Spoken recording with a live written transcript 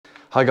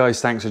Hi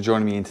guys, thanks for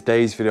joining me in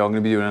today's video. I'm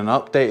going to be doing an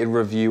updated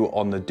review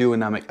on the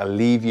Duonamic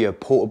Eleviia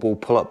portable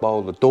pull-up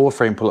bar, the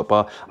Doorframe pull-up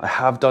bar. I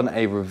have done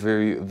a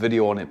review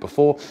video on it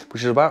before,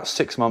 which is about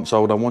 6 months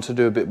old. I want to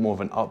do a bit more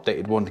of an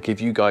updated one to give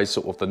you guys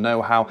sort of the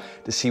know-how,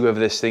 to see whether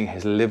this thing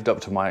has lived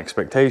up to my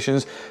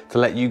expectations, to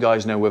let you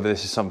guys know whether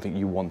this is something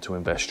you want to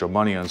invest your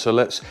money on. So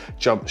let's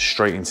jump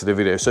straight into the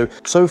video.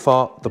 So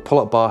far, the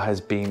pull-up bar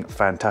has been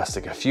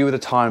fantastic. A few of the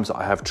times that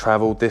I have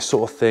traveled, this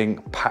sort of thing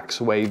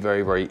packs away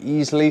very, very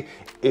easily.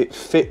 It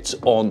fits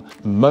on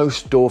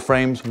most door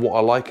frames. What I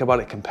like about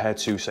it compared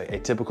to, say, a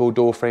typical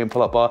door frame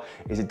pull-up bar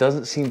is it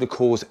doesn't seem to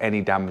cause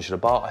any damage to the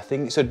bar. I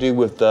think it's to do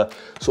with the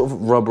sort of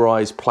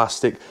rubberized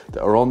plastic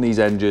that are on these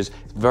edges.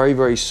 Very,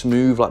 very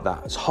smooth like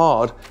that. It's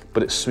hard,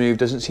 but it's smooth.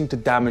 Doesn't seem to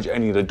damage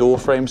any of the door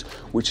frames,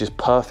 which is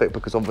perfect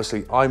because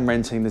obviously I'm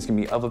renting. There's gonna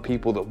be other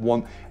people that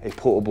want a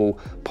portable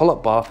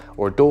pull-up bar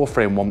or a door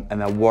frame one,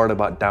 and they're worried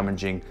about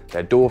damaging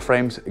their door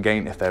frames.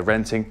 Again, if they're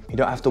renting, you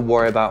don't have to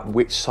worry about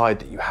which side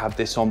that you have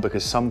this on,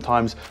 because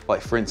sometimes,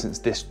 like for instance,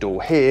 this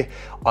door here,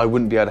 I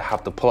wouldn't be able to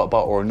have the pull-up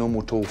bar or a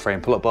normal door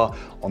frame pull-up bar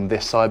on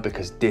this side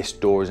because this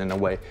door is in the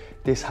way.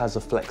 This has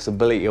a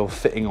flexibility of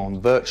fitting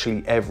on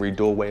virtually every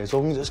doorway. As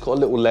long as it's got a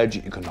little ledge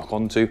that you can knock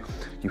onto,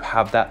 you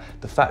have that.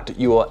 The fact that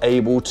you are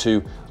able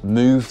to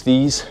move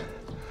these,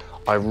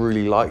 I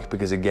really like,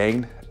 because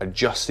again,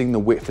 adjusting the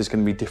width is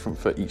going to be different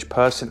for each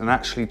person, and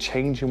actually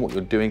changing what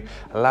you're doing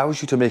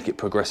allows you to make it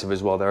progressive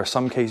as well. There are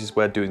some cases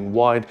where doing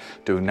wide,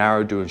 doing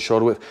narrow, doing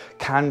shoulder width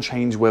can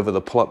change whether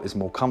the pull-up is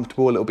more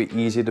comfortable, a little bit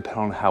easier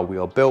depending on how we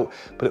are built,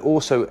 but it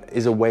also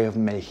is a way of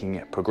making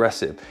it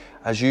progressive.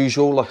 As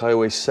usual, like I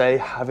always say,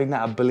 having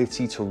that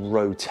ability to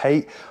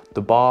rotate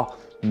the bar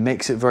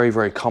makes it very,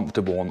 very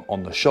comfortable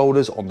on the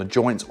shoulders, on the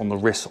joints, on the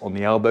wrists, on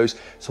the elbows.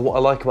 So what I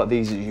like about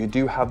these is you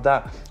do have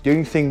that. The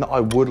only thing that I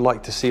would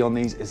like to see on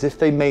these is if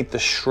they made the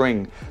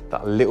string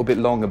that a little bit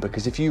longer,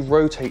 because if you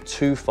rotate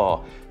too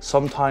far,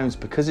 sometimes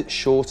because it's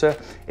shorter,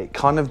 it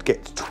kind of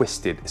gets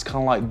twisted. It's kind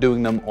of like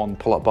doing them on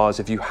pull-up bars.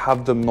 If you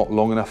have them not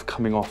long enough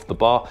coming off the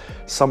bar,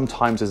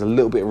 sometimes there's a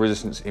little bit of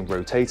resistance in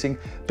rotating,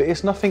 but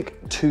it's nothing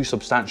too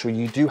substantial.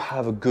 You do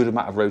have a good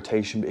amount of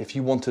rotation, but if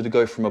you wanted to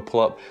go from a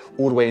pull-up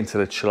all the way into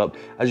the chill-up,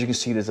 as you can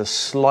see, there's a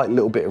slight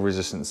little bit of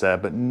resistance there,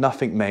 but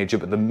nothing major.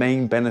 But the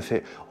main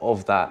benefit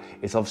of that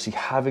is obviously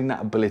having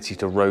that ability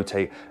to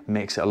rotate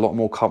makes it a lot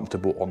more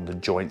comfortable on the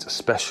joints,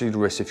 especially the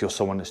wrist if you're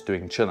someone that's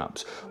doing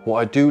chin-ups. What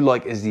I do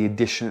like is the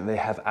addition that they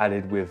have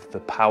added with the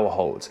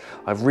Powrholds.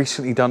 I've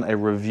recently done a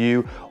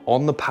review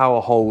on the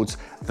Powrholds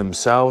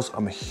themselves.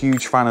 I'm a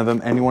huge fan of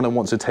them. Anyone that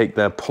wants to take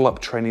their pull-up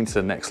training to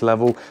the next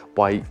level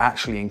by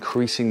actually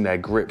increasing their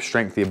grip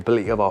strength, the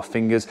ability of our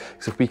fingers,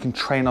 because if we can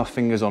train our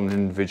fingers on an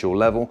individual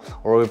level,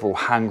 or overall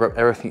hand grip,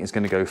 everything is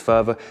going to go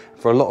further.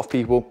 For a lot of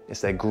people,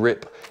 it's their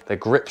grip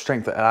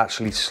strength that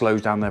actually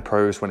slows down their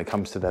progress when it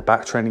comes to their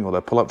back training or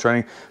their pull-up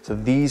training. So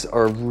these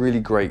are a really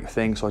great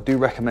thing. So I do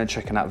recommend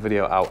checking that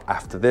video out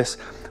after this.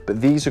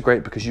 But these are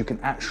great because you can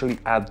actually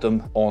add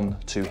them on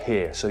to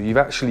here. So you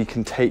actually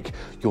can take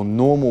your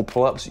normal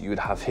pull-ups that you would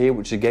have here,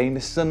 which again,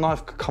 this is a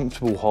nice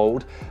comfortable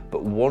hold,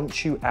 but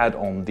once you add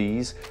on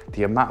these,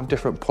 the amount of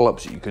different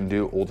pull-ups that you can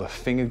do, or the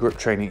finger grip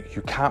training,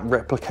 you can't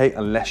replicate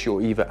unless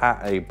you're either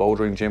at a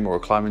bouldering gym or a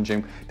climbing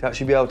gym, to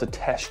actually be able to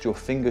test your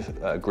finger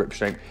grip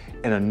strength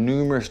in a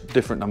numerous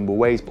different number of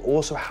ways, but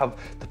also have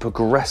the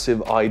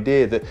progressive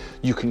idea that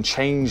you can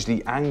change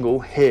the angle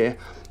here.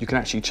 You can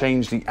actually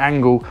change the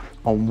angle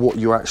on what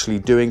you're actually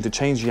doing to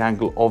change the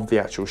angle of the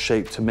actual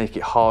shape to make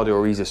it harder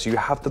or easier. So you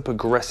have the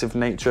progressive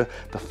nature,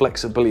 the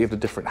flexibility of the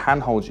different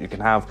handholds you can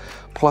have,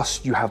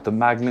 plus you have the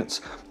magnets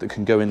that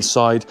can go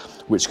inside,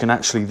 which can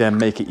actually then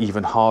make it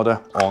even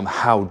harder on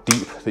how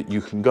deep that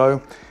you can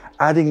go.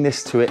 Adding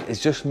this to it is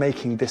just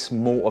making this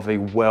more of a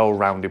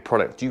well-rounded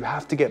product. Do you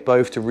have to get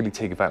both to really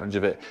take advantage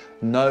of it?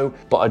 No,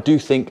 but I do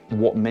think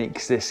what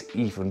makes this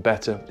even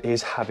better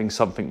is having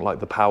something like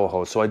the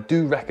Powrholds. So I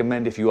do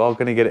recommend, if you are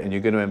going to get it and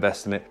you're going to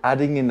invest in it,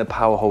 adding in the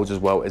Powrholds as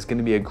well is going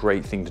to be a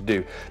great thing to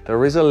do.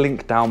 There is a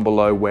link down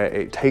below where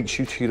it takes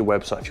you to the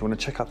website if you want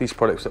to check out these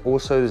products.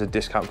 Also, there's a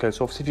discount code.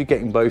 So obviously if you're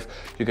getting both,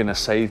 you're going to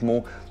save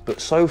more. But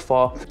so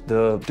far,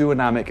 the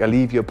Duonamic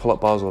Eleviia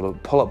pull-up bars, or the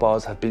pull-up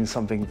bars, have been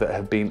something that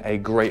have been a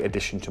great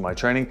addition to my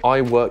training.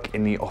 I work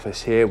in the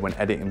office here when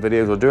editing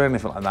videos or doing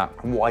anything like that.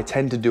 And what I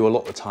tend to do a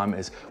lot of the time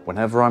is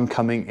whenever I'm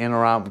coming in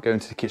or out, going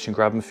to the kitchen,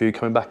 grabbing food,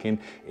 coming back in,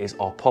 is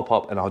I'll pop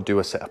up and I'll do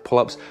a set of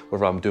pull-ups,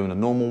 whether I'm doing the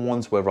normal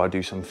ones, whether I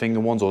do some finger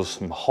ones or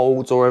some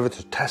holds or whatever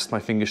to test my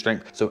finger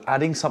strength. So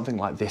adding something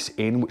like this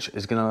in, which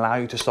is going to allow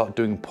you to start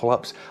doing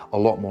pull-ups a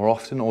lot more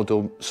often, or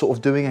sort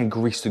of doing a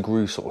grease to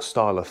groove sort of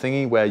style of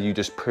thingy where you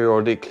just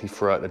periodically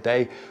throughout the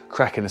day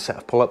cracking a set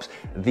of pull-ups.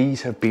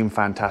 These have been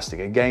fantastic.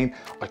 Again,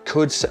 I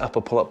could set up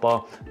a pull-up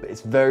bar, but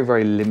it's very,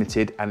 very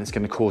limited and it's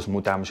going to cause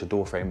more damage to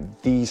door frame.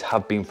 These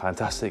have been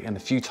fantastic, and a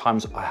few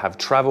times I have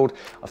traveled,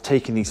 I've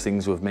taken these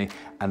things with me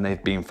and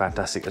they've been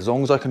fantastic. As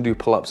long as I can do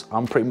pull-ups,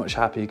 I'm pretty much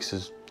happy,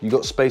 because you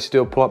got space to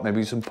do a pull-up,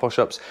 maybe some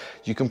push-ups,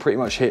 you can pretty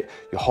much hit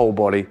your whole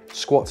body,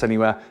 squats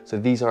anywhere. So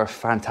these are a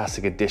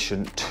fantastic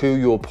addition to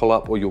your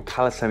pull-up or your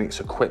calisthenics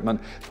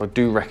equipment. So I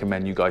do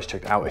recommend you guys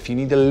check it out. If you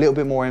need a little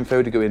bit more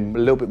info to go in a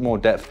little bit more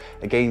depth,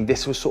 again,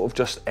 this was sort of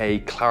just a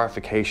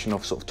clarification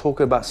of sort of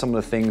talking about some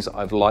of the things that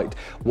I've liked,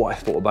 what I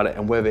thought about it,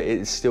 and whether it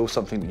is still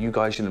something that you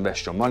guys should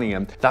invest your money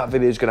in. That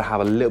video is going to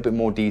have a little bit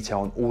more detail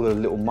on all the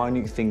little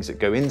minute things that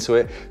go into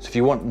it. So if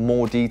you want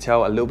more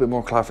detail, a little bit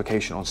more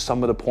clarification on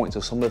some of the points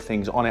or some of the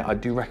things on it, I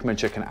do recommend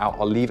checking it out.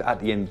 I'll leave it at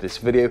the end of this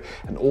video,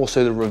 and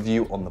also the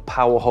review on the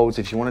Powrholds.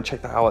 If you want to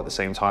check that out at the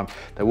same time,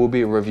 there will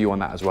be a review on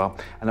that as well.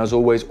 And as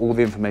always, all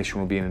the information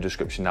will be in the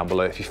description down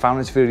below. If you found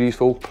this video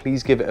useful,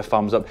 please give it a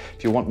thumbs up.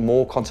 If you want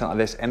more content like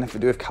this, anything to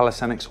do with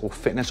calisthenics or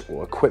fitness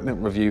or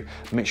equipment review,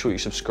 make sure you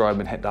subscribe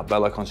and hit that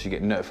bell icon so you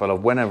get notified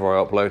of whenever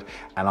I upload,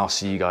 and I'll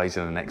see you guys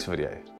in the next video.